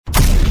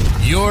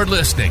You're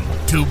listening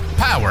to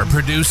Power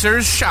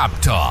Producers Shop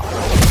Talk,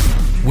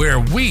 where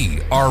we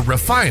are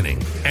refining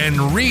and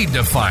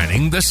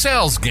redefining the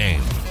sales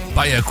game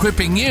by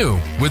equipping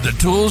you with the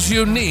tools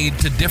you need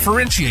to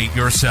differentiate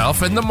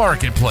yourself in the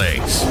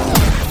marketplace.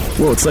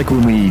 Well, it's like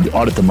when we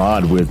audit the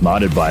mod with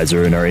Mod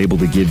Advisor and are able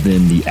to give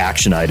them the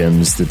action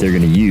items that they're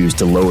going to use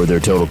to lower their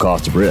total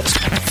cost of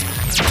risk.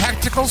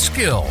 Tactical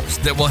skills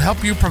that will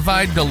help you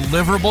provide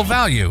deliverable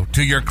value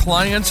to your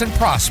clients and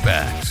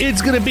prospects.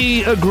 It's going to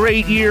be a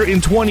great year in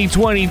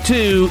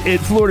 2022 at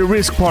Florida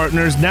Risk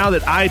Partners now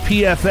that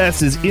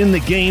IPFS is in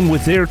the game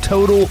with their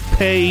total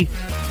pay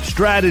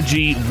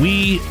strategy.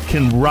 We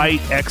can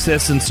write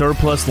excess and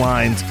surplus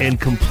lines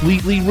and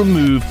completely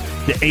remove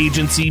the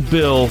agency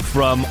bill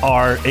from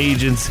our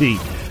agency.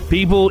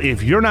 People,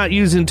 if you're not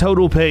using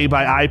Total Pay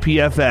by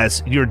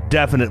IPFS, you're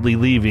definitely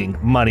leaving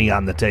money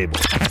on the table.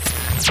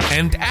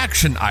 And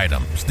action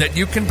items that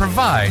you can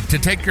provide to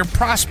take your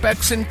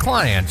prospects and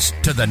clients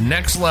to the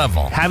next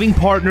level. Having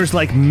partners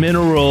like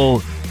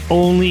Mineral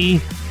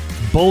only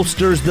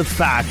bolsters the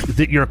fact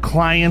that your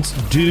clients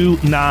do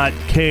not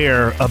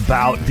care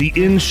about the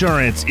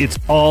insurance. It's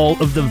all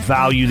of the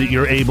value that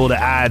you're able to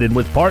add. And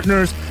with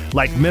partners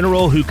like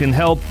Mineral who can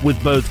help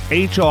with both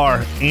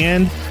HR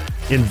and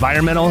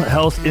environmental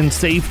health and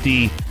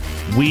safety,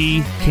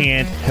 we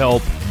can't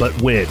help but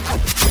win.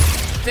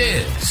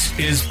 This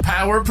is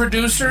Power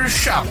Producers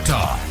Shop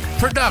Talk.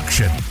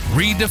 Production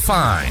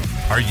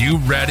redefined. Are you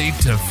ready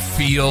to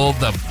feel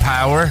the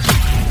power?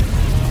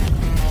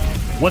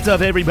 What's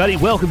up, everybody?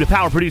 Welcome to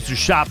Power Producers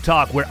Shop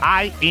Talk, where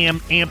I am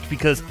amped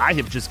because I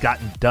have just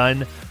gotten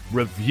done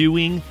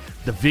reviewing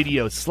the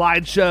video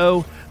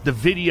slideshow, the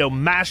video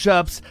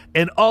mashups,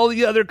 and all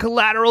the other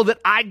collateral that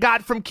I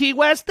got from Key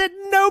West that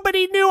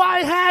nobody knew I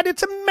had.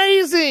 It's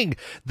amazing.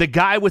 The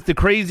guy with the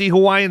crazy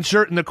Hawaiian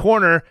shirt in the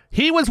corner,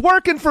 he was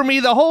working for me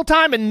the whole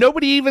time and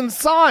nobody even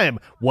saw him.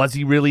 Was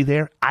he really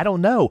there? I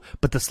don't know,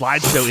 but the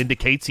slideshow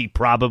indicates he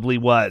probably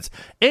was.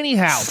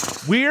 Anyhow,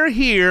 we're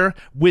here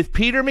with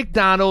Peter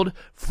McDonald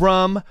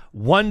from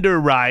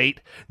WonderWrite,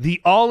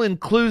 the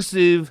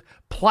all-inclusive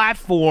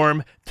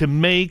platform to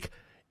make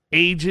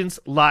agents'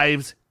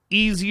 lives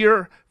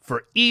easier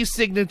for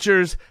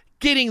e-signatures,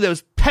 getting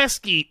those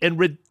pesky and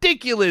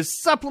ridiculous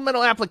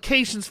supplemental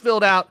applications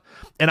filled out.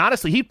 And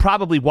honestly, he'd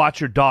probably watch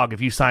your dog if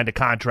you signed a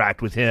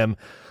contract with him.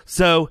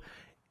 So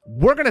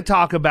we're going to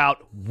talk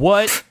about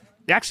what...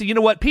 Actually, you know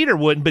what? Peter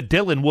wouldn't, but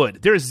Dylan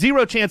would. There is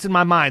zero chance in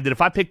my mind that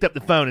if I picked up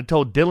the phone and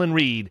told Dylan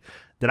Reed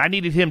that I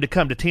needed him to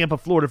come to Tampa,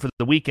 Florida for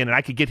the weekend and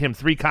I could get him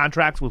 3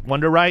 contracts with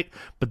WonderWrite,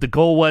 but the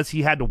goal was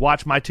he had to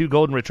watch my 2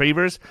 golden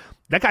retrievers,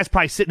 that guy's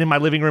probably sitting in my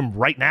living room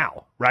right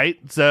now, right?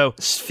 So,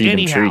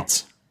 anyhow,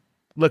 treats.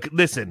 Look,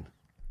 listen.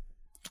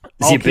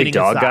 Is he a big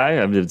dog guy?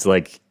 I mean, it's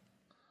like,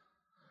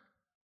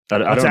 I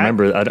don't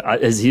remember.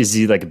 Is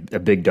he like a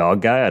big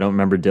dog guy? I don't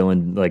remember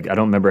Dylan. Like, I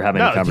don't remember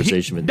having a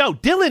conversation with. No,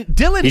 Dylan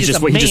is a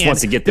man. He just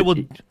wants to get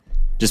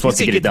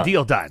the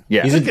deal done.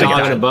 Yeah, he's a dog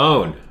and a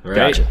bone, right?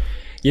 Gotcha.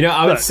 You know,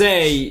 I would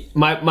say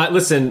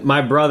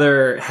my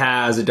brother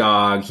has a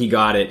dog. He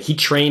got it. He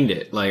trained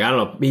it. Like, I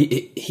don't know.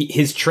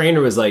 His trainer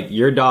was like,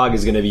 your dog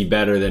is going to be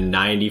better than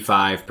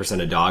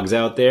 95% of dogs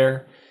out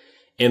there.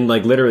 And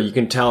like, literally, you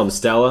can tell him,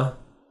 Stella,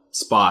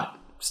 spot.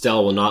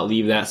 Stella will not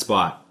leave that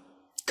spot.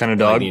 Kind of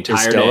dog like the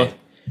entire day.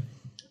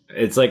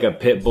 It's like a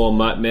pit bull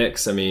mutt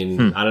mix. I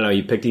mean, I don't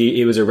know.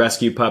 He was a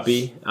rescue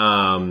puppy.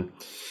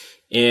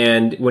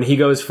 And when he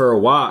goes for a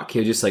walk,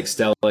 he'll just like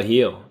Stella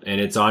heel, and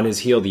it's on his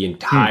heel the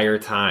entire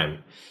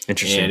time.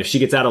 Interesting. And if she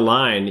gets out of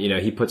line, you know,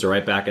 he puts her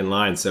right back in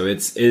line. So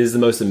it is the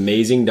most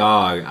amazing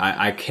dog.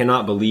 I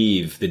cannot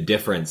believe the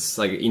difference.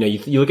 Like, you know,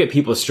 you look at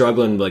people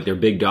struggling, like their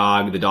big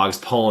dog, the dog's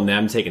pulling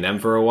them, taking them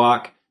for a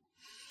walk.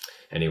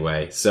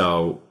 Anyway,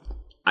 so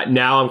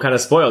now I'm kind of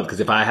spoiled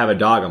because if I have a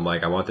dog, I'm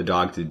like, I want the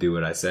dog to do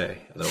what I say.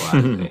 Otherwise,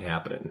 it ain't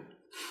happening.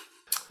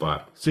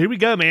 But so here we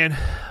go, man.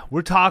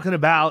 We're talking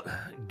about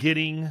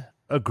getting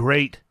a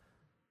great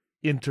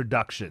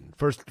introduction.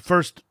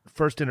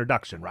 First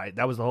introduction, right?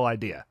 That was the whole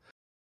idea.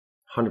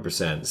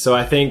 100%. So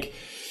I think,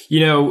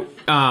 you know,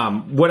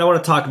 what I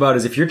want to talk about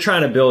is if you're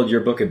trying to build your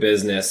book of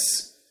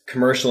business,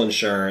 commercial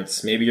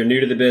insurance, maybe you're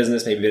new to the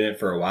business, maybe you've been in it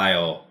for a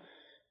while,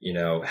 you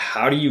know,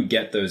 how do you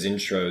get those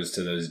intros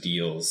to those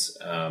deals?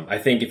 I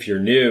think if you're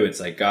new, it's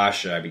like,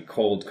 gosh, should I be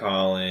cold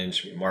calling?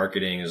 Should I be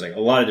marketing? There's like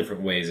a lot of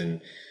different ways. And,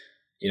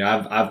 you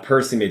know, I've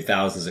personally made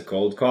thousands of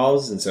cold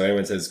calls. And so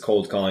anyone says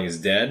cold calling is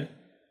dead,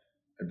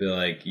 I'd be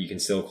like, you can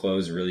still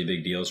close really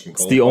big deals from cold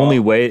call.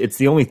 It's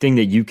the only thing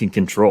that you can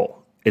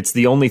control. It's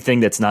the only thing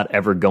that's not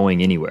ever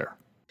going anywhere.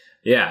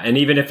 Yeah, and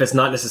even if it's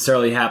not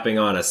necessarily happening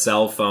on a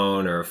cell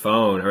phone or a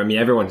phone, or I mean,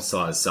 everyone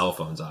still has cell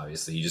phones,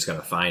 obviously. You just got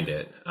to find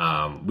it.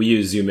 We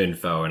use Zoom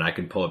Info, and I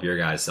can pull up your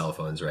guys' cell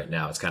phones right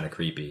now. It's kind of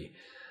creepy.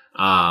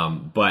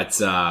 But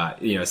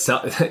you know,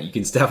 you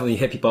can definitely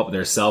hit people up with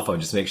their cell phone.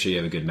 Just make sure you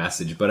have a good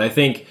message. But I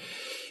think,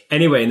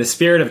 anyway, in the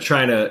spirit of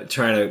trying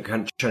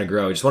to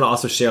grow, I just want to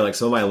also share like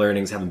some of my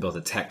learnings having built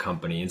a tech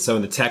company. And so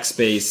in the tech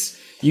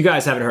space, you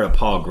guys haven't heard of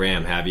Paul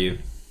Graham, have you?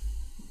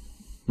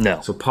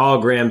 No. So Paul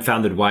Graham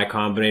founded Y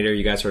Combinator.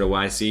 You guys heard of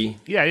YC?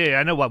 Yeah.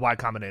 I know what Y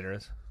Combinator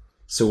is.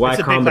 So Y it's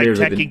a Combinator big, is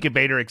tech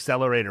incubator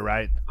accelerator,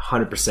 right?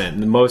 100%.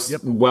 The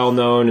most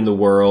well-known in the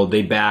world.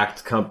 They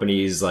backed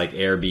companies like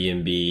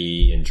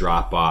Airbnb and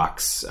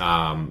Dropbox.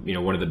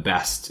 One of the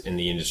best in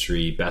the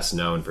industry, best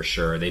known for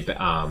sure.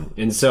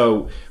 And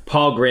so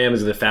Paul Graham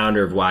is the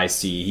founder of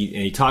YC.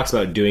 He talks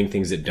about doing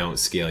things that don't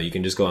scale. You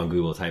can just go on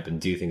Google, type and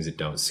do things that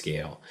don't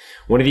scale.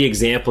 One of the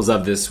examples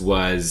of this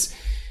was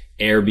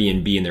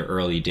Airbnb in their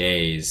early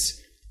days.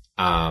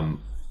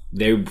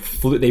 They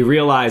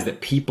realized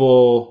that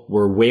people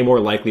were way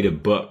more likely to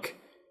book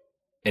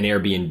an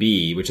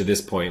Airbnb, which at this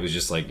point was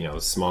just like,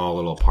 small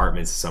little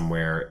apartments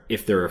somewhere,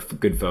 if there are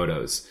good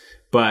photos.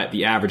 But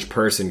the average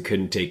person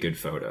couldn't take good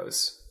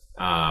photos.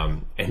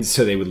 And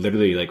so they would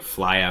literally like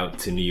fly out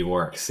to New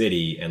York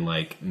City and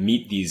like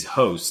meet these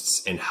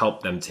hosts and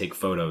help them take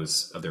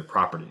photos of their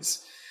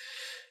properties.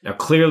 Now,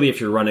 clearly,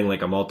 if you're running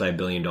like a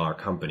multi-billion-dollar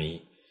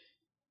company,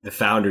 the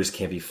founders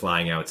can't be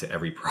flying out to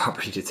every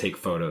property to take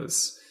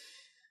photos.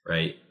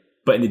 Right.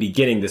 But in the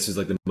beginning, this was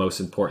like the most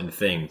important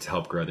thing to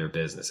help grow their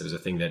business. It was a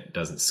thing that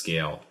doesn't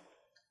scale.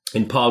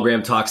 And Paul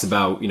Graham talks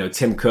about,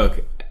 Tim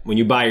Cook, when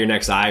you buy your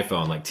next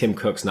iPhone, like Tim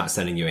Cook's not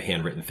sending you a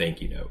handwritten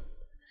thank you note.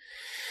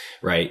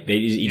 Right.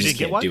 You just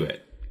can't do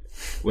it.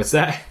 What's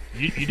that?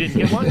 You didn't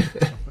get one?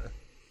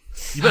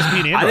 You must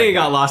be an Android. I think it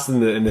got lost in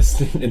the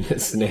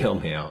snail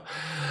mail.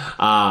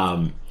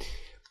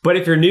 But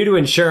if you're new to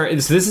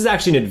insurance, this is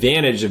actually an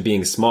advantage of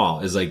being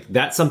small, is like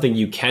that's something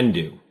you can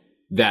do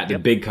that the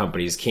big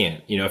companies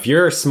can't. If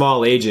you're a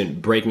small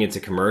agent breaking into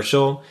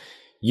commercial,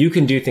 you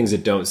can do things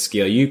that don't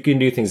scale. You can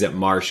do things that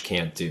Marsh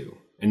can't do.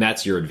 And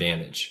that's your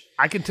advantage.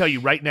 I can tell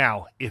you right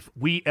now, if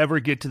we ever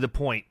get to the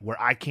point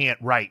where I can't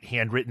write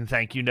handwritten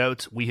thank you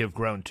notes, we have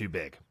grown too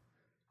big.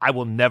 I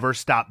will never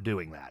stop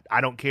doing that.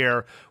 I don't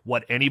care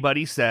what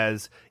anybody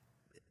says.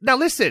 Now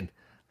listen,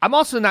 I'm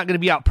also not going to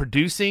be out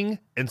producing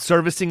and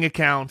servicing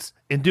accounts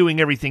and doing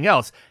everything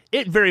else.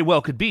 It very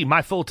well could be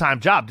my full-time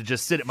job to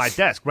just sit at my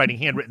desk writing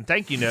handwritten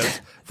thank you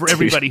notes for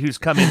everybody who's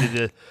come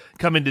into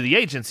the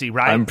agency,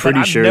 right? I'm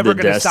pretty sure that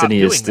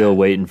Destiny is still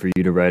waiting for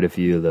you to write a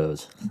few of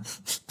those.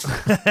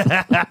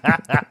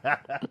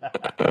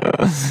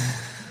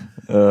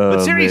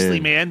 But seriously,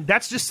 man,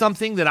 that's just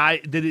something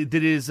that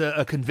is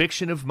a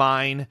conviction of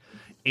mine.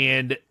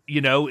 And,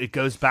 it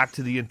goes back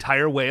to the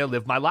entire way I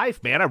live my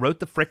life, man. I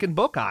wrote the frickin'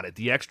 book on it,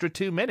 the extra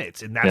 2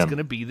 minutes, and that's going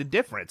to be the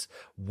difference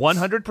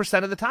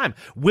 100% of the time.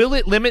 Will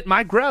it limit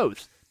my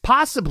growth?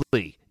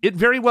 Possibly. It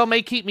very well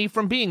may keep me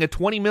from being a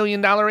 $20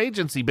 million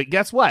agency, but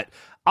guess what?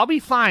 I'll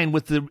be fine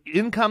with the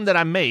income that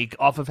I make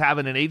off of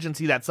having an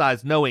agency that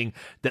size, knowing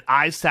that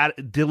I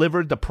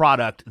delivered the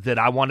product that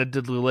I wanted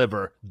to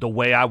deliver the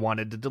way I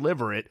wanted to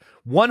deliver it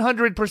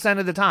 100%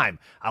 of the time.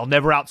 I'll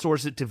never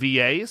outsource it to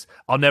VAs.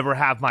 I'll never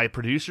have my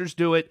producers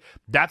do it.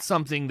 That's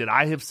something that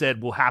I have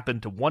said will happen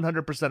to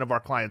 100% of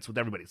our clients with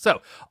everybody.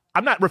 So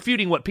I'm not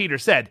refuting what Peter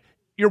said.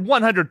 You're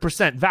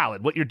 100%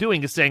 valid. What you're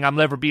doing is saying I'll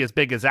never be as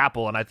big as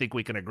Apple, and I think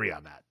we can agree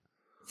on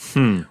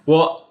that.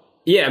 Well,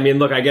 yeah, I mean,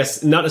 look, I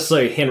guess not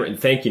necessarily handwritten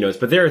thank you notes,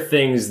 but there are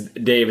things,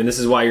 Dave, and this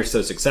is why you're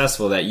so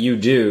successful, that you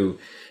do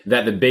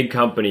that the big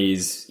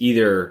companies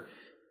either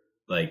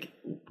like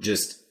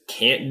just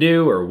can't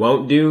do or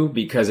won't do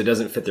because it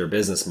doesn't fit their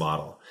business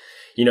model.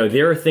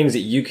 There are things that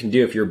you can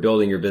do if you're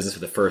building your business for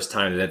the first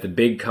time that the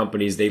big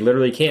companies, they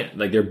literally can't.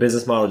 Like their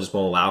business model just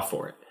won't allow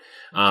for it.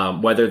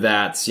 Whether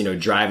that's,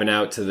 driving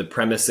out to the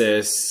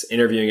premises,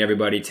 interviewing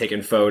everybody,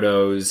 taking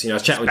photos. I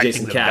was chatting with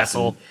Jason Cass.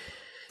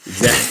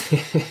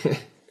 Exactly.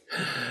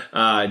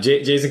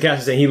 Jason Cass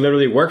was saying he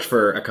literally worked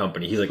for a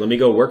company. He's like, let me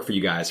go work for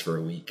you guys for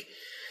a week.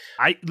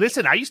 I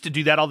used to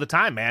do that all the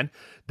time, man.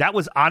 That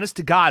was, honest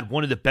to God,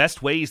 one of the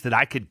best ways that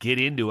I could get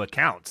into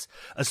accounts,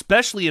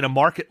 especially in a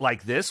market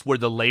like this where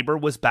the labor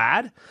was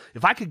bad.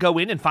 If I could go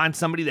in and find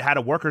somebody that had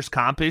a workers'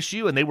 comp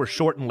issue and they were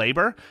short in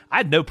labor, I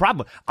had no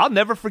problem. I'll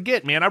never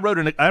forget, man. I wrote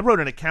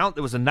an account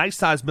that was a nice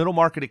sized middle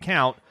market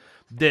account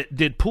that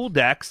did pool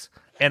decks.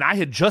 And I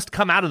had just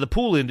come out of the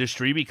pool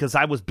industry because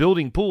I was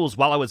building pools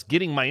while I was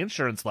getting my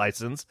insurance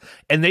license.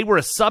 And they were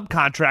a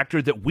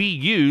subcontractor that we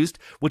used,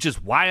 which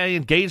is why I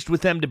engaged with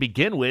them to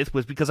begin with,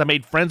 was because I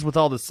made friends with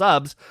all the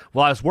subs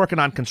while I was working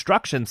on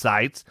construction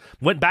sites,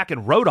 went back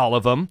and wrote all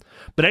of them.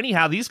 But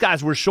anyhow, these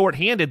guys were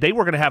shorthanded. They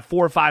were going to have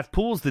 4 or 5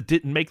 pools that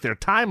didn't make their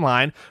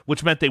timeline,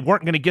 which meant they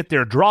weren't going to get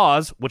their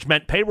draws, which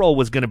meant payroll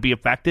was going to be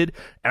affected.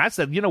 And I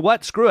said, you know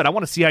what? Screw it. I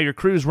want to see how your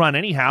crews run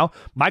anyhow.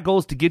 My goal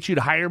is to get you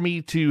to hire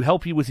me to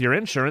help you with your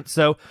insurance.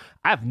 So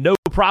I have no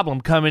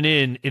problem coming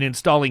in and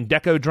installing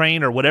Deco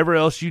Drain or whatever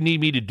else you need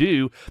me to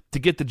do to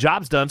get the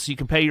jobs done so you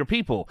can pay your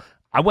people.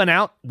 I went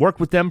out, worked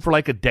with them for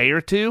like a day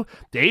or two.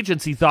 The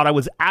agency thought I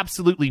was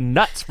absolutely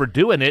nuts for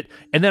doing it.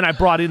 And then I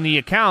brought in the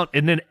account,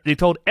 and then they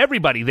told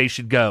everybody they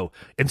should go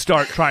and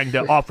start trying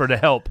to offer to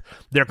help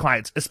their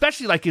clients,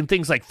 especially like in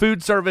things like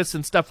food service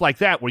and stuff like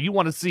that, where you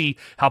want to see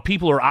how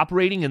people are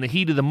operating in the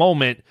heat of the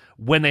moment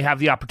when they have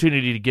the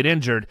opportunity to get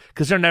injured,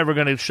 because they're never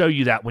going to show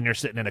you that when you're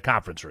sitting in a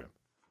conference room.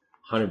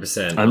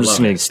 100%. I'm just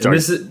going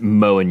to start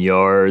mowing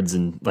yards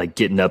and like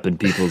getting up in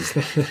people's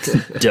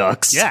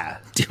ducks. Yeah.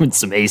 Doing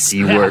some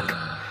AC work.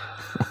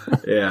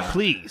 Yeah.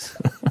 Please.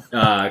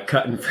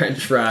 Cutting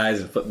French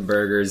fries and flipping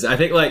burgers. I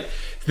think like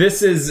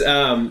this is,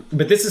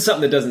 but this is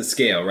something that doesn't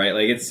scale, right?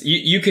 Like it's,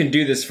 you can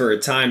do this for a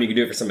time, you can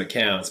do it for some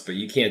accounts, but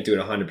you can't do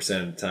it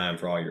 100% of the time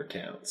for all your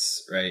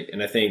accounts, right?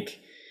 And I think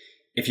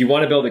if you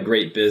want to build a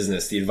great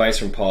business, the advice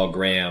from Paul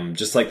Graham,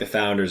 just like the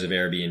founders of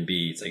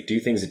Airbnb, it's like do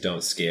things that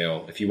don't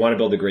scale. If you want to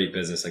build a great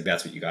business, like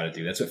that's what you got to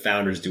do. That's what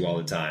founders do all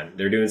the time.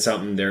 They're doing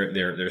something,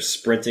 they're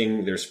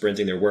sprinting,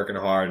 they're working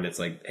hard, and it's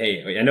like,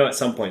 hey, I know at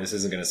some point this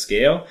isn't going to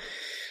scale,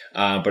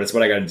 but it's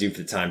what I got to do for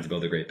the time to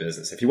build a great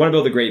business. If you want to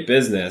build a great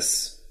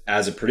business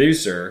as a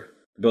producer,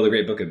 build a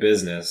great book of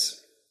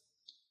business,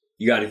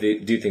 you got to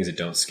do things that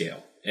don't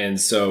scale. And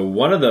so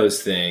one of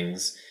those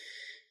things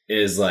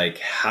is like,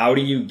 how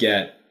do you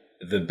get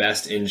the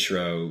best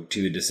intro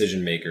to the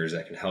decision makers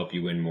that can help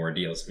you win more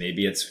deals?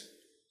 Maybe it's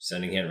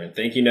sending handwritten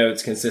thank you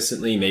notes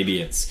consistently. Maybe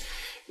it's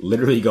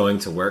literally going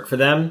to work for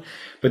them.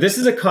 But this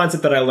is a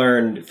concept that I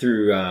learned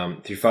through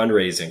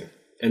fundraising.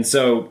 And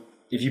so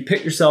if you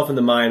put yourself in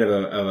the mind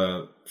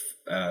of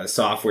a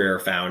software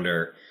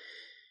founder,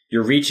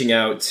 you're reaching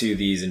out to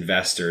these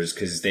investors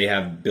because they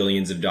have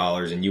billions of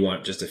dollars and you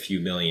want just a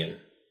few million.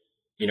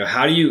 You know,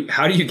 how do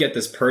you get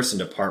this person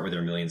to part with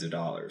their millions of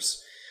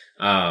dollars?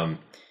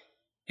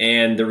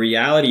 And the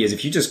reality is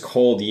if you just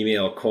cold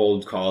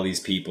call these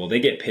people, they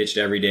get pitched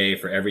every day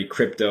for every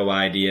crypto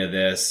idea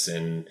this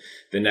and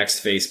the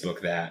next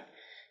Facebook that.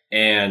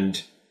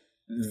 And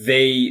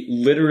they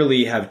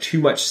literally have too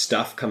much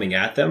stuff coming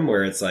at them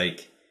where it's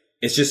like,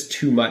 it's just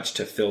too much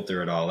to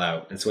filter it all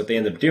out. And so what they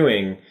end up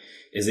doing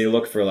is they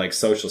look for like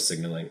social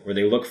signaling, where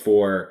they look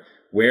for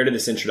where did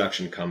this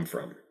introduction come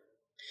from?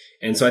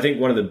 And so I think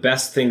one of the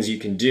best things you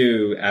can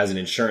do as an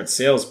insurance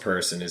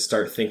salesperson is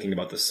start thinking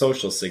about the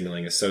social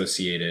signaling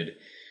associated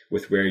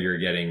with where you're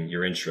getting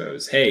your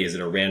intros. Hey, is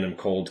it a random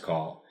cold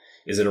call?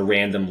 Is it a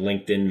random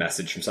LinkedIn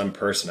message from some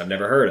person I've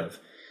never heard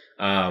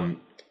of?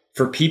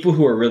 For people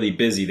who are really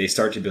busy, they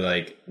start to be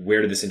like,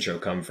 where did this intro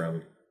come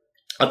from?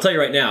 I'll tell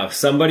you right now,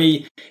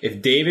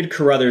 if David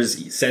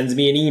Carruthers sends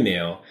me an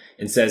email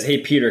and says, hey,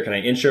 Peter, can I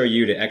intro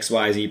you to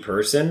XYZ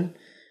person?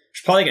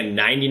 There's probably like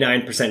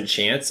a 99%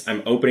 chance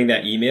I'm opening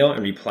that email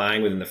and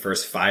replying within the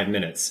first 5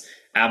 minutes.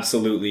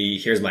 Absolutely.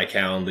 Here's my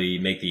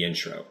Calendly. Make the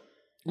intro.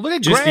 Look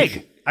at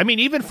Greg. I mean,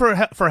 even for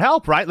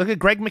help, right? Look at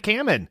Greg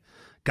McCammon.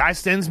 Guy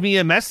sends me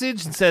a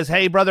message and says,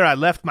 hey, brother, I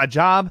left my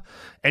job.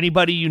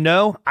 Anybody you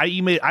know? I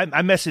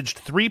messaged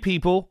 3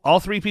 people.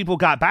 All 3 people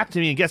got back to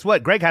me. And guess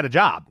what? Greg had a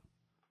job.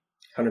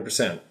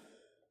 100%.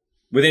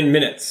 Within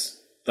minutes.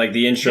 Like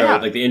the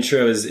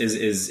intro,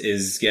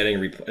 is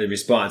getting a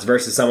response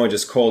versus someone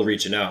just cold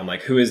reaching out. I'm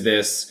like, who is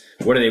this?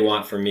 What do they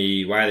want from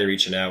me? Why are they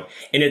reaching out?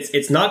 And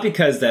it's not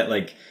because that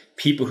like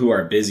people who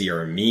are busy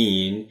are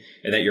mean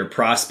and that your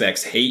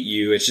prospects hate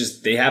you. It's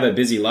just they have a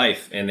busy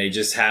life and they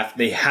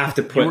have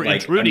to put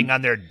like intruding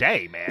on their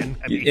day, man.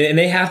 I mean, and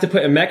they have to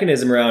put a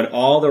mechanism around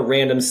all the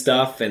random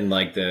stuff and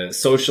like the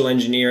social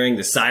engineering,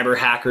 the cyber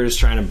hackers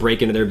trying to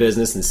break into their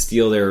business and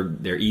steal their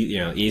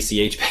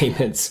ACH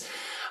payments.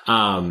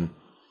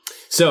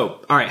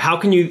 So, all right, how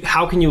can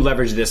you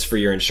leverage this for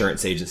your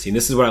insurance agency? And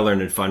this is what I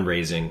learned in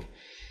fundraising.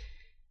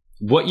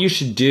 What you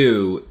should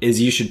do is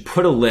you should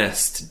put a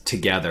list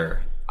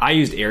together. I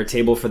used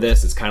Airtable for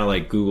this. It's kind of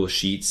like Google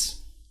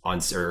Sheets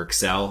or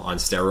Excel on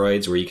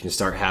steroids, where you can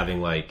start having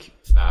like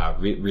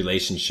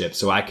relationships.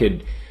 So I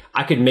could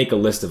make a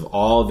list of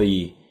all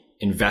the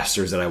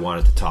investors that I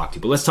wanted to talk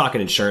to. But let's talk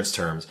in insurance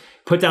terms.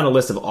 Put down a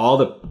list of all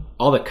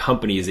the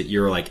companies that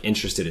you're like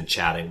interested in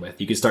chatting with.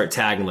 You can start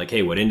tagging like,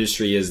 hey, what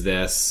industry is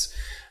this?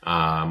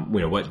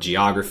 What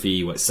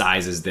geography, what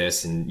size is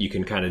this? And you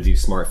can kind of do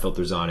smart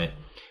filters on it.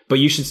 But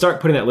you should start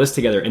putting that list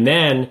together and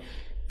then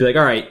be like,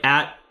 all right,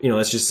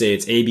 let's just say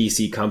it's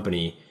ABC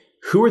company.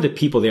 Who are the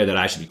people there that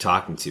I should be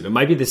talking to? It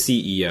might be the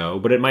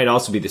CEO, but it might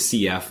also be the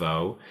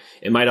CFO.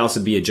 It might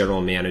also be a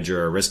general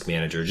manager or a risk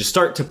manager. Just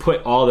start to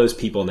put all those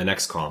people in the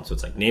next column. So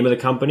it's like name of the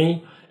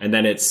company, and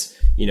then it's,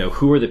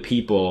 who are the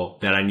people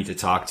that I need to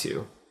talk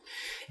to?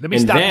 Let me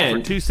stop you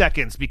for 2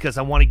 seconds because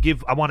I want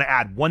to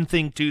add one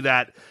thing to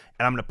that,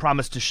 and I'm going to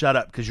promise to shut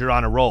up because you're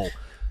on a roll.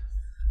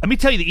 Let me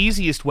tell you the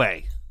easiest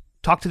way.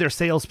 Talk to their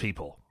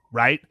salespeople.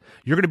 Right?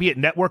 You're going to be at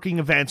networking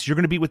events. You're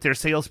going to be with their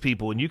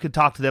salespeople, and you can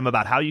talk to them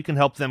about how you can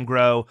help them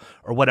grow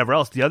or whatever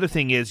else. The other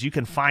thing is you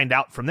can find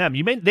out from them.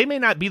 They may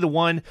not be the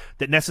one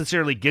that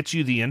necessarily gets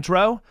you the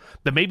intro,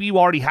 but maybe you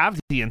already have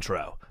the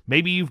intro.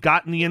 Maybe you've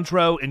gotten the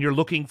intro and you're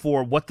looking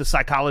for what the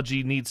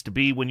psychology needs to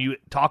be when you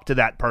talk to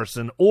that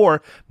person,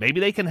 or maybe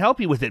they can help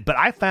you with it. But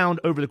I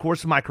found over the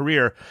course of my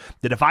career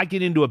that if I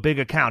get into a big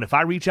account, if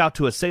I reach out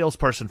to a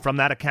salesperson from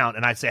that account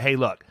and I say, hey,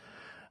 look,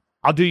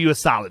 I'll do you a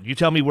solid. You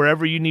tell me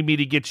wherever you need me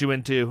to get you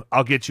into,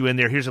 I'll get you in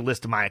there. Here's a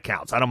list of my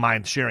accounts. I don't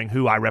mind sharing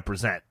who I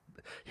represent.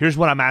 Here's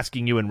what I'm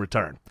asking you in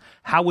return.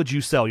 How would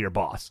you sell your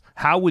boss?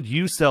 How would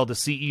you sell the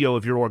CEO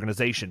of your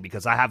organization?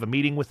 Because I have a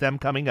meeting with them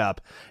coming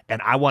up,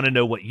 and I want to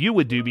know what you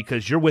would do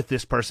because you're with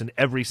this person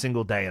every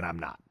single day and I'm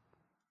not.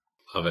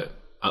 Love it.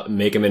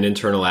 Make them an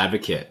internal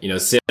advocate. You know,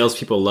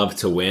 salespeople love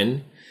to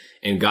win.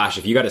 And gosh,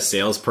 if you got a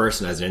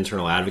salesperson as an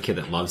internal advocate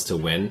that loves to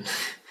win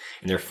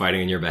and they're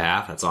fighting on your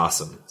behalf, that's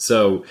awesome.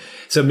 So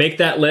make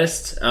that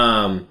list.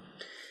 And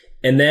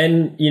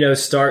then, you know,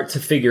 start to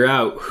figure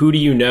out who do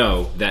you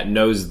know that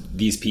knows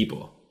these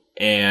people.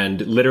 And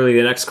literally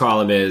the next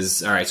column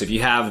is, all right, so if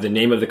you have the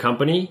name of the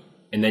company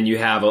and then you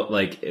have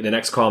like the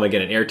next column,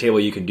 again, an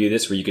Airtable, you could do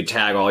this where you could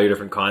tag all your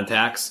different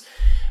contacts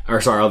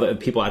all the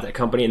people at that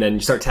company. And then you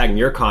start tagging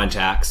your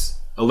contacts,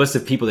 a list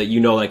of people that you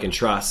know, like, and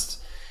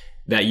trust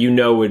that you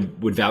know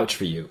would vouch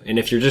for you. And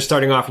if you're just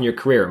starting off in your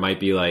career, it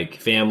might be like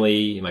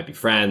family, it might be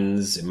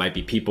friends, it might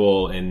be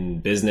people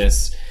in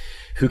business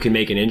who can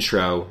make an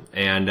intro.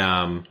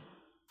 And,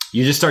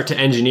 you just start to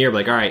engineer,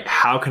 like, all right,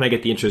 how can I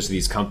get the intros to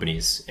these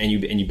companies? And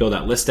you build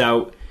that list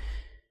out,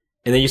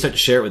 and then you start to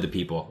share it with the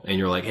people. And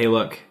you're like, hey,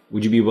 look,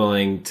 would you be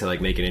willing to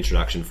like make an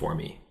introduction for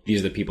me?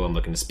 These are the people I'm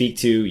looking to speak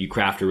to. You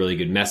craft a really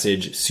good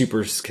message,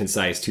 super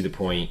concise, to the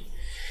point.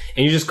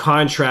 And you just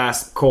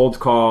contrast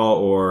cold call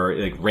or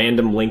like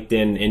random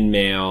LinkedIn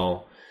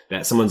in-mail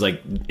that someone's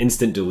like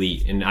instant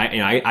delete. And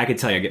I could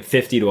tell you, I get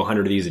 50 to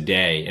 100 of these a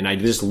day, and I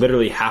just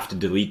literally have to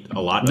delete a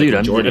lot. Dude,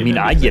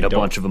 I get a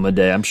bunch of them a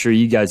day. I'm sure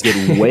you guys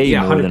get way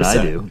yeah, more 100%. than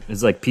I do.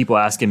 It's like people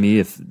asking me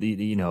if,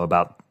 you know,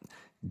 about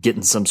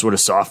getting some sort of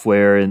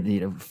software and,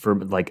 you know, for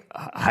like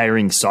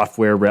hiring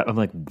software rep. I'm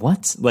like,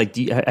 what? Like,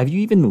 have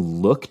you even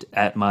looked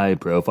at my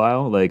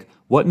profile? Like,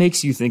 what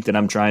makes you think that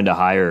I'm trying to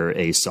hire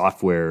a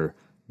software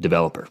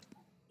developer?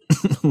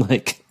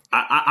 Like,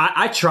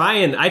 I try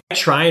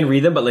and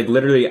read them, but like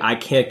literally I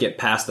can't get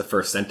past the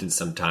first sentence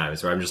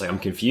sometimes where I'm just like, I'm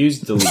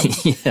confused,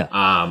 delete.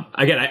 Yeah.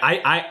 Again,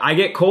 I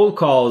get cold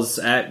calls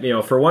at, you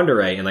know, for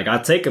Wonderay, and like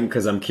I'll take them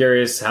because I'm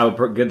curious how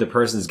good the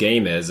person's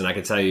game is. And I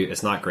can tell you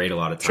it's not great a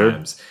lot of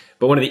times. Sure.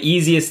 But one of the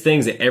easiest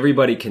things that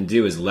everybody can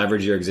do is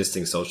leverage your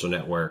existing social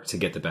network to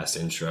get the best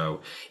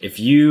intro. If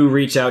you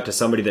reach out to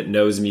somebody that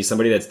knows me,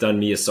 somebody that's done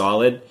me a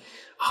solid,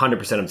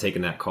 100% I'm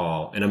taking that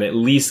call, and I'm at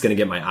least going to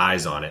get my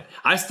eyes on it.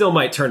 I still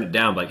might turn it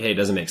down, like, hey, it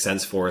doesn't make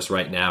sense for us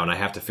right now, and I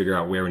have to figure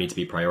out where we need to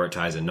be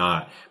prioritized and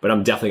not. But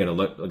I'm definitely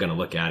going to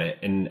look at it.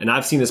 And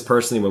I've seen this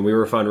personally when we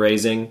were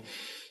fundraising.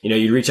 You know,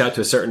 you'd reach out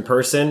to a certain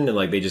person, and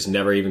like they just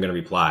never even going to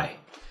reply.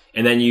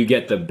 And then you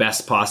get the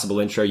best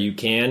possible intro you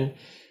can.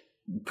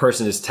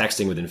 Person is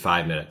texting within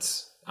 5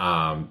 minutes.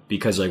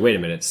 Because like, wait a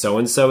minute,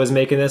 so-and-so is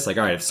making this? Like,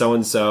 all right, if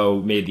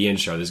so-and-so made the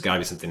intro, there's gotta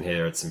be something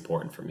here that's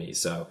important for me.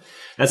 So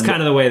that's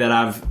kind of the way that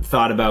I've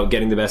thought about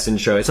getting the best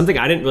intro. It's something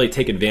I didn't really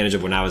take advantage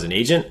of when I was an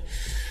agent.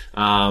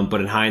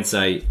 But in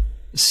hindsight,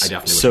 I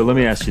definitely So let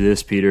me ask you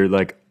this, Peter,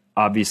 like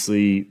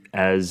obviously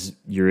as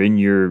you're in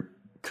your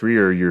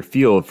career, your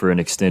field for an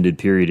extended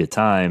period of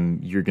time,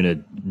 you're going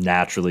to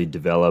naturally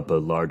develop a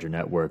larger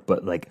network.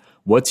 But like,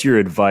 what's your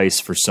advice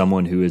for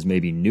someone who is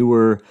maybe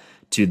newer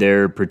to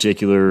their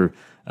particular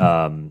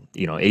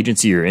you know,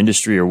 agency or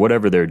industry or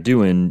whatever they're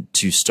doing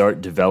to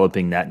start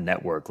developing that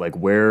network? Like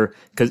where,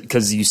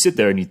 cause you sit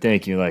there and you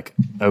think, you're like,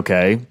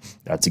 okay,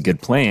 that's a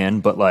good plan,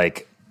 but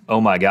like,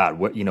 oh my God,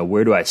 what, you know,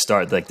 where do I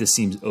start? Like, this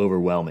seems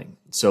overwhelming.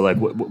 So like,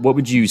 what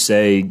would you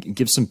say,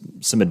 give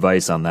some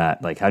advice on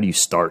that? Like, how do you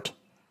start?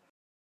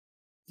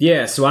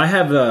 Yeah. So I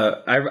have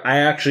I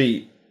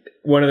actually,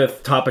 one of the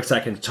topics I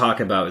can talk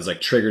about is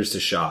like triggers to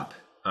shop.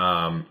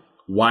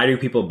 Why do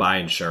people buy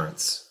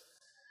insurance?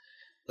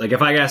 Like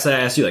if I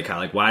ask you, like, Kyle,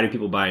 like, why do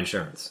people buy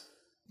insurance?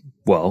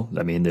 Well,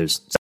 I mean, there's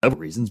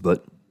several reasons,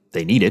 but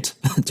they need it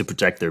to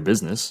protect their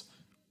business.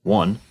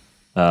 One,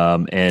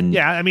 and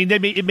yeah, I mean,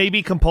 it may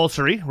be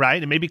compulsory,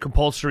 right? It may be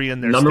compulsory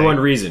in their number state. one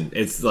reason.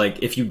 It's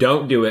like if you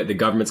don't do it, the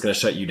government's going to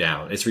shut you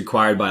down. It's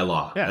required by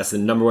law. Yeah. That's the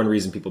number one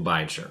reason people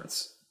buy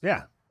insurance.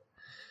 Yeah.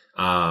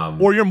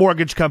 Or your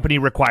mortgage company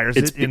requires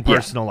it in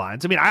personal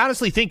lines. I mean, I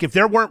honestly think if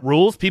there weren't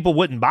rules, people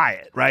wouldn't buy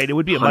it, right? It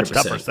would be a 100%. Much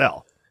tougher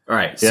sell. All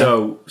right. Yeah.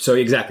 So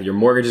exactly. Your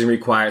mortgage is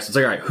required. So it's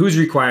like, all right, who's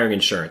requiring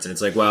insurance? And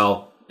it's like,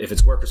 well, if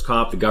it's workers'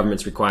 comp, the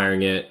government's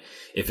requiring it.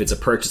 If it's a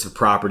purchase of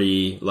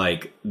property,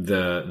 like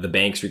the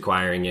bank's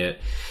requiring it.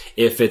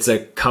 If it's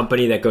a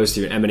company that goes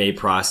through an M&A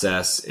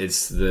process,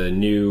 it's the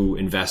new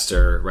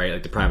investor, right?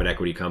 Like the private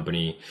equity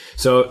company.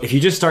 So if you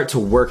just start to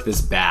work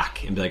this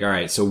back and be like, all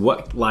right, so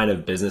what line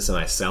of business am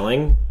I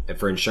selling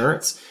for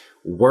insurance?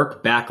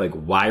 Work back, like,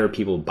 why are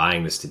people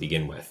buying this to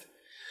begin with?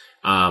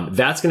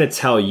 That's going to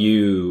tell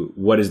you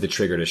what is the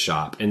trigger to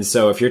shop. And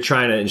so if you're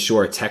trying to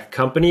insure tech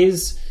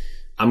companies,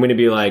 I'm going to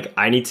be like,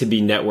 I need to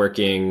be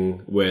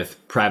networking with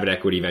private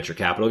equity venture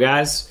capital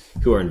guys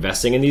who are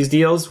investing in these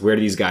deals. Where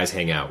do these guys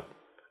hang out?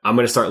 I'm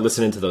going to start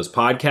listening to those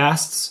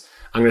podcasts.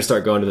 I'm going to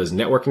start going to those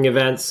networking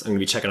events. I'm going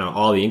to be checking out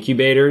all the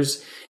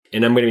incubators,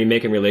 and I'm going to be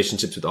making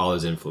relationships with all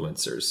those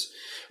influencers,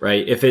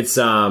 right? If it's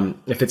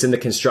in the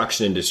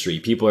construction industry,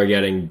 people are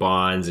getting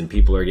bonds and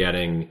people are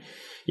getting,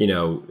 you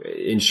know,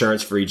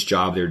 insurance for each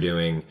job they're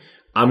doing.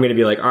 I'm going to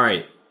be like, all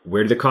right,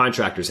 Where do the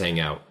contractors hang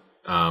out?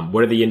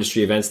 What are the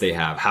industry events they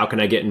have? How can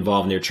I get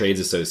involved in their trades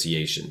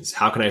associations?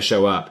 How can I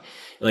show up?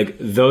 Like,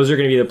 those are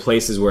going to be the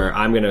places where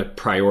I'm going to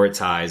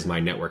prioritize my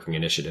networking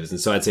initiatives.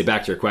 And so I'd say,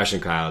 back to your question,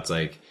 Kyle, it's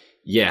like,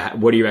 yeah,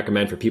 what do you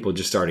recommend for people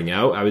just starting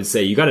out? I would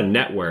say you got to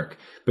network,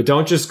 but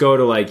don't just go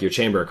to like your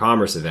Chamber of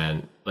Commerce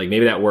event. Like,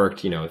 maybe that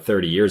worked,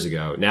 30 years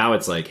ago. Now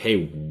it's like,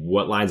 hey,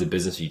 what lines of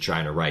business are you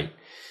trying to write?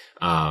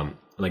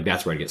 Like,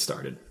 that's where I'd get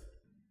started.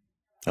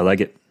 I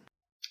like it.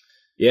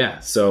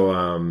 Yeah.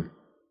 So,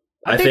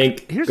 I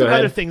think here's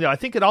another thing, though. I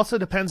think it also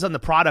depends on the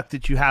product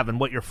that you have and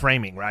what you're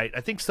framing, right?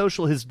 I think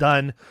social has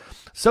done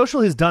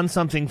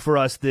something for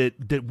us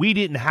that we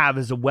didn't have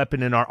as a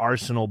weapon in our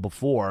arsenal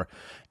before.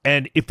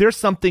 And if there's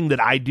something that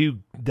I do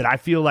that I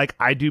feel like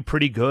I do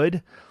pretty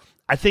good,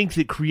 I think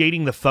that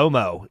creating the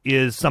FOMO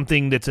is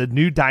something that's a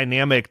new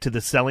dynamic to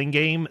the selling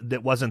game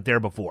that wasn't there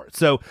before.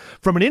 So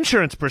from an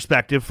insurance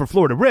perspective for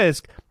Florida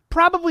Risk,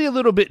 probably a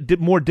little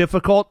bit more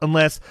difficult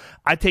unless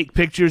I take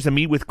pictures and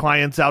meet with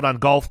clients out on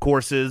golf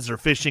courses or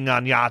fishing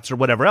on yachts or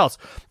whatever else.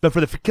 But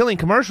for the Killing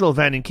Commercial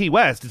event in Key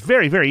West, it's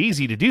very, very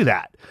easy to do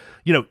that.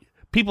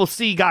 People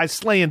see guys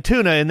slaying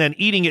tuna and then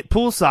eating it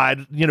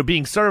poolside,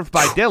 being served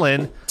by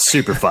Dylan.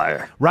 Super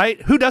fire.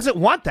 Right? Who doesn't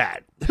want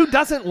that?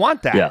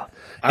 Yeah.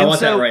 I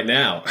want that right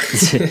now.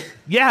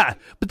 Yeah.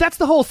 But that's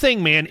the whole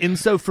thing, man. And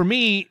so for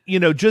me,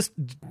 just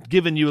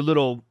giving you a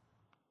little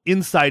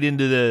insight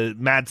into the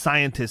mad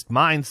scientist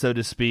mind, so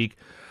to speak.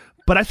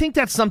 But I think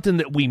that's something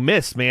that we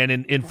miss, man.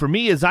 And for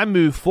me, as I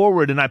move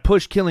forward and I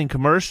push Killing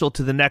Commercial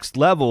to the next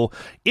level,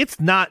 it's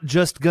not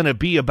just going to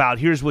be about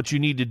here's what you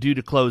need to do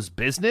to close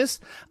business.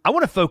 I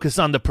want to focus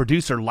on the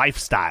producer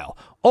lifestyle.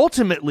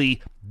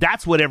 Ultimately,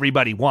 that's what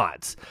everybody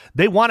wants.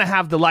 They want to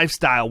have the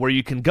lifestyle where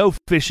you can go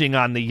fishing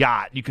on the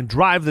yacht, you can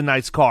drive the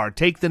nice car,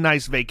 take the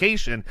nice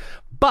vacation,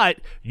 but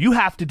you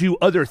have to do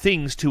other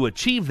things to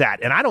achieve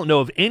that. And I don't know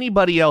of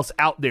anybody else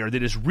out there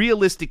that is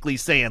realistically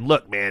saying,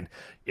 look, man,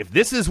 if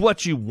this is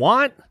what you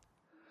want,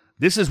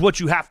 this is what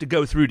you have to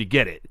go through to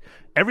get it.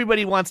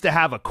 Everybody wants to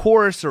have a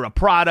course or a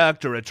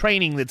product or a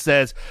training that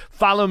says,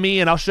 follow me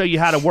and I'll show you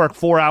how to work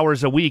 4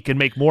 hours a week and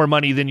make more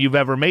money than you've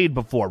ever made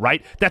before,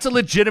 right? That's a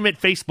legitimate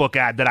Facebook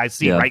ad that I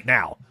see right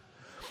now.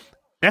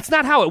 That's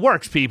not how it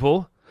works,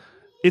 people.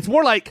 It's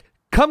more like,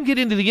 come get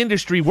into the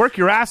industry, work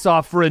your ass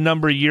off for a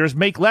number of years,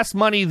 make less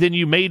money than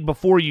you made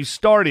before you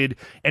started,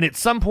 and at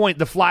some point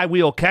the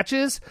flywheel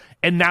catches,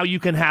 and now you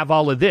can have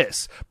all of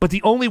this. But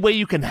the only way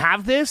you can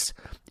have this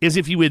is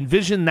if you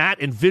envision that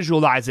and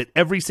visualize it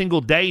every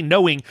single day,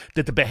 knowing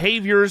that the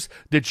behaviors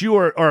that you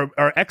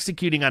are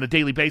executing on a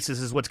daily basis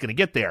is what's going to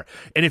get there.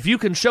 And if you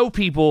can show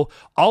people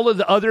all of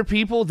the other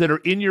people that are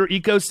in your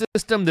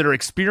ecosystem that are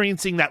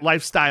experiencing that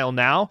lifestyle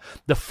now,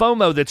 the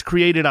FOMO that's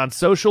created on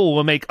social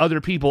will make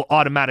other people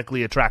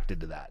automatically attracted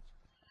to that.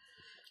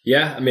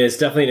 Yeah, I mean, it's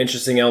definitely an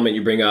interesting element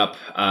you bring up.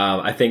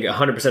 I think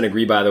 100%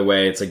 agree, by the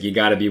way. It's like you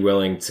got to be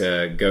willing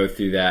to go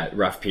through that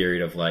rough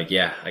period of like,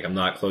 I'm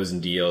not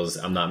closing deals.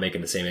 I'm not making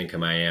the same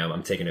income I am.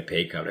 I'm taking a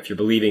pay cut. If you're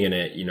believing in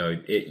it,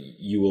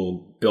 you will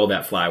build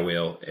that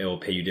flywheel. It will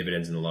pay you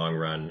dividends in the long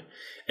run.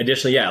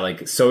 Additionally,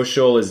 like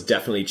social is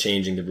definitely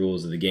changing the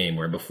rules of the game,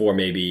 where before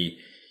maybe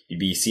you'd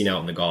be seen out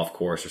on the golf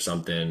course or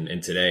something.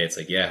 And today it's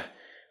like,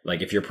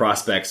 like if your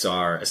prospects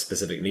are a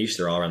specific niche,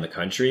 they're all around the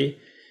country.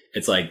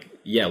 It's like,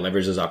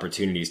 leverage those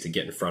opportunities to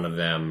get in front of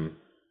them.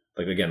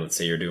 Like, again, let's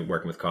say you're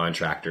working with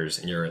contractors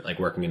and you're like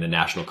working in the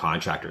National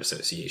Contractor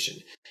Association.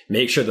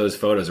 Make sure those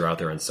photos are out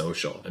there on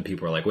social and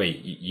people are like,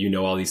 wait, you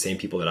know all these same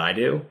people that I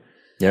do?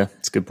 Yeah,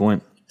 that's a good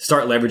point.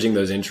 Start leveraging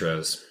those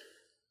intros.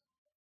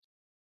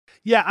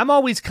 Yeah, I'm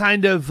always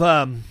kind of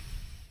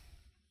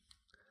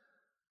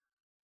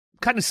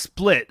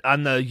split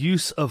on the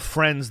use of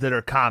friends that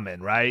are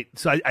common, right?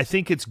 So I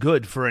think it's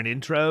good for an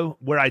intro.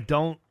 Where I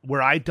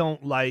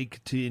don't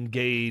like to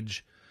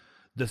engage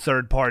the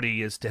third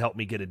party is to help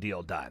me get a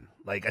deal done.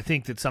 Like, I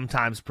think that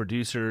sometimes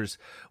producers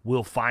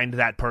will find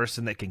that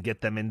person that can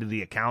get them into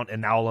the account,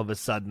 and now all of a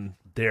sudden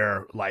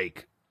they're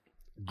like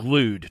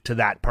glued to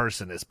that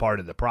person as part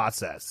of the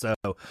process. So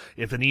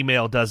if an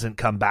email doesn't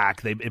come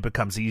back, it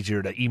becomes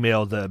easier to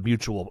email the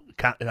mutual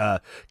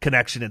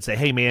connection and say,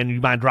 hey man, you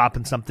mind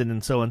dropping something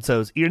in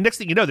so-and-so's ear? Next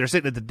thing you know, they're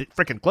sitting at the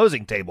freaking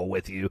closing table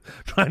with you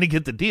trying to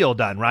get the deal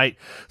done, right?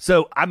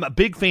 So I'm a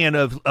big fan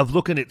of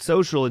looking at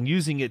social and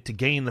using it to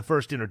gain the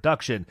first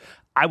introduction.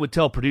 I would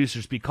tell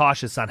producers, be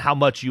cautious on how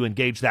much you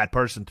engage that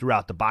person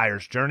throughout the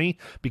buyer's journey,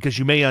 because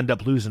you may end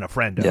up losing a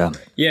friend over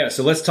it. Yeah,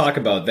 so let's talk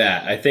about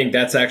that. I think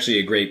that's actually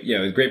a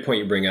great point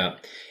you bring up.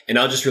 And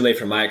I'll just relate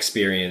from my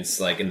experience,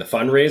 like in the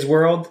fundraise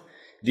world,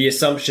 the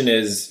assumption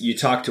is you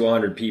talk to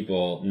 100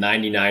 people,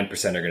 99%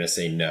 are going to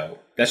say no.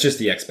 That's just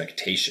the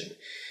expectation.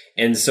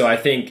 And so I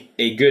think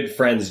a good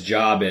friend's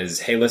job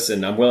is, hey,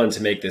 listen, I'm willing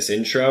to make this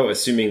intro,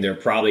 assuming they're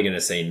probably going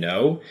to say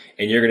no,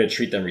 and you're going to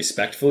treat them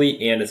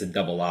respectfully, and it's a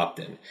double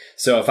opt-in.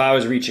 So if I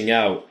was reaching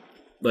out,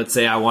 let's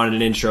say I wanted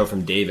an intro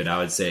from David, I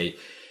would say,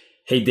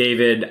 hey,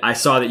 David, I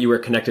saw that you were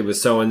connected with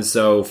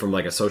so-and-so from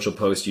like a social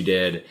post you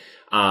did.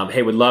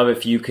 hey, would love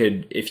if you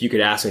could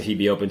ask him if he'd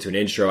be open to an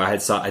intro.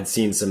 I'd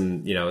seen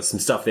some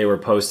stuff they were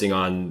posting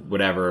on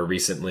whatever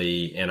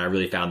recently, and I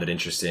really found it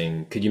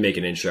interesting. Could you make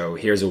an intro?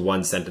 Here's a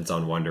 1 sentence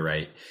on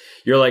Wonderwrite.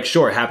 You're like,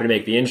 sure, happy to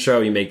make the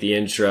intro. You make the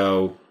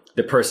intro.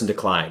 The person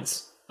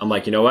declines. I'm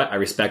like, you know what? I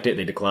respect it.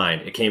 They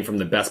declined. It came from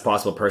the best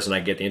possible person I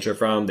could get the intro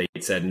from. They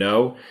said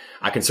no.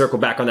 I can circle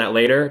back on that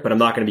later, but I'm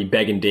not going to be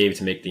begging Dave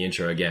to make the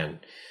intro again.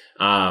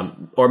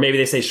 Or maybe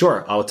they say,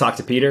 sure, I'll talk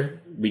to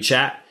Peter. We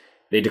chat.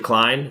 They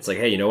decline. It's like,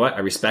 hey, you know what?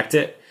 I respect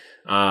it.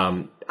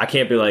 I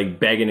can't be like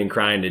begging and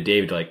crying to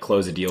Dave to like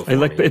close a deal for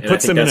me. It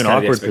puts them in an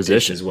awkward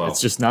position as well.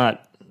 It's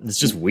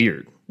just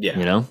weird. Yeah.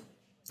 You know?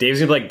 Dave's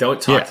gonna be like, don't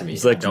talk to me.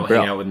 He's like, don't bro,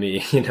 hang out with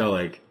me. You know,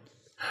 like,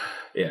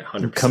 yeah,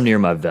 100%. Come near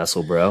my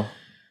vessel, bro.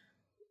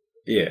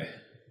 Yeah.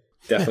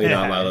 Definitely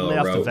not my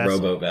little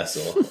rowboat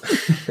vessel.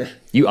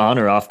 You on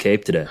or off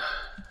Cape today?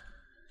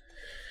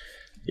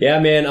 Yeah,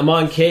 man. I'm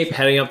on Cape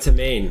heading up to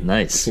Maine.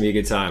 Nice. It's going to be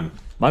a good time.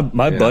 My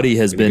buddy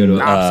has been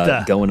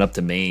going up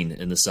to Maine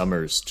in the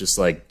summers, just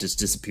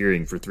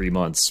disappearing for 3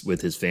 months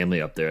with his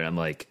family up there. And I'm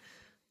like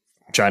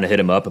trying to hit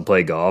him up and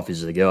play golf.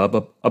 He's like, yo,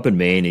 up in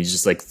Maine. He's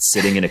just like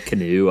sitting in a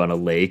canoe on a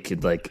lake.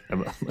 And like,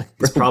 I'm like,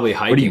 he's probably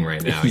hiking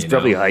right now. He's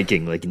probably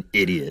hiking like an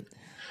idiot.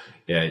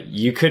 Yeah,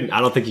 you couldn't. I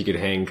don't think you could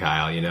hang,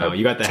 Kyle. You know,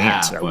 you got the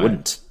hat. I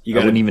wouldn't. I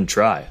wouldn't even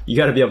try. You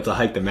got to be able to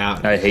hike the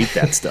mountain. I hate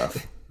that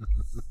stuff.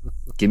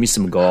 Give me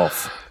some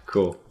golf.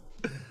 Cool.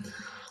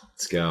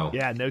 Let's go.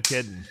 Yeah, no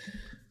kidding.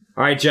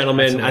 All right,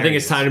 gentlemen. I think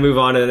it's time to move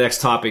on to the next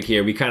topic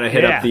here. We kind of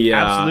hit up the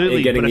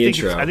absolutely, getting the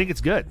intro. I think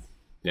it's good.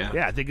 Yeah,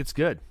 I think it's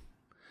good.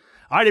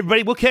 All right,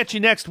 everybody, we'll catch you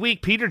next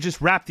week. Peter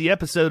just wrapped the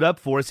episode up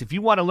for us. If you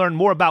want to learn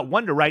more about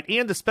Wonderwrite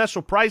and the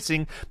special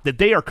pricing that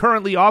they are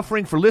currently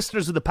offering for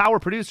listeners of the Power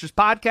Producers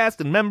podcast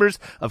and members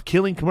of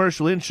Killing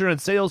Commercial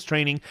Insurance Sales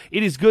Training,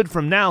 it is good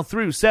from now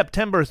through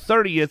September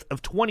 30th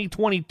of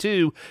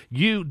 2022.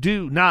 You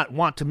do not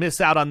want to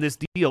miss out on this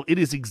deal. It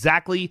is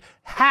exactly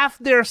half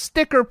their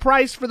sticker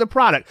price for the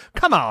product.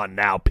 Come on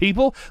now,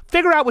 people.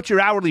 Figure out what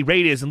your hourly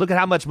rate is and look at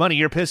how much money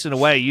you're pissing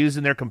away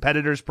using their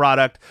competitor's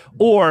product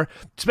or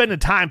spending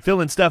time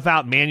filling stuff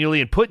out manually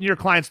and putting your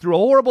clients through a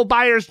horrible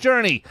buyer's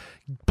journey.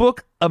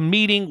 Book a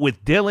meeting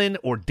with Dylan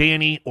or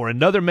Danny or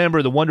another member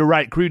of the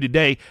Wonderwrite crew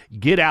today.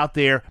 Get out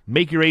there,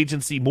 make your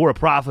agency more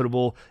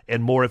profitable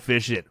and more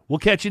efficient. We'll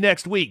catch you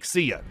next week.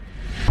 See ya.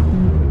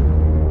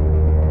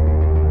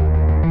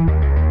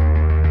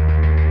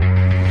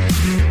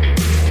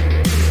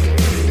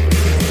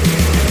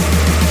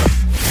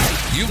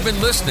 You've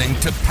been listening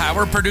to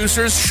Power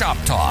Producers Shop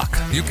Talk.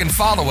 You can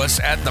follow us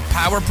at the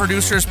Power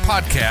Producers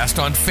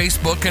Podcast on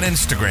Facebook and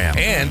Instagram.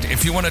 And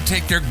if you want to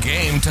take your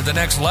game to the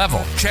next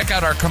level, check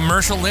out our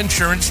commercial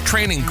insurance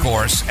training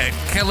course at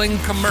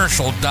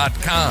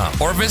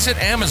killingcommercial.com or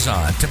visit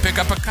Amazon to pick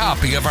up a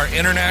copy of our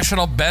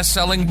international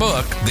best-selling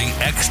book, The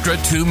Extra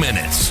 2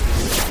 Minutes.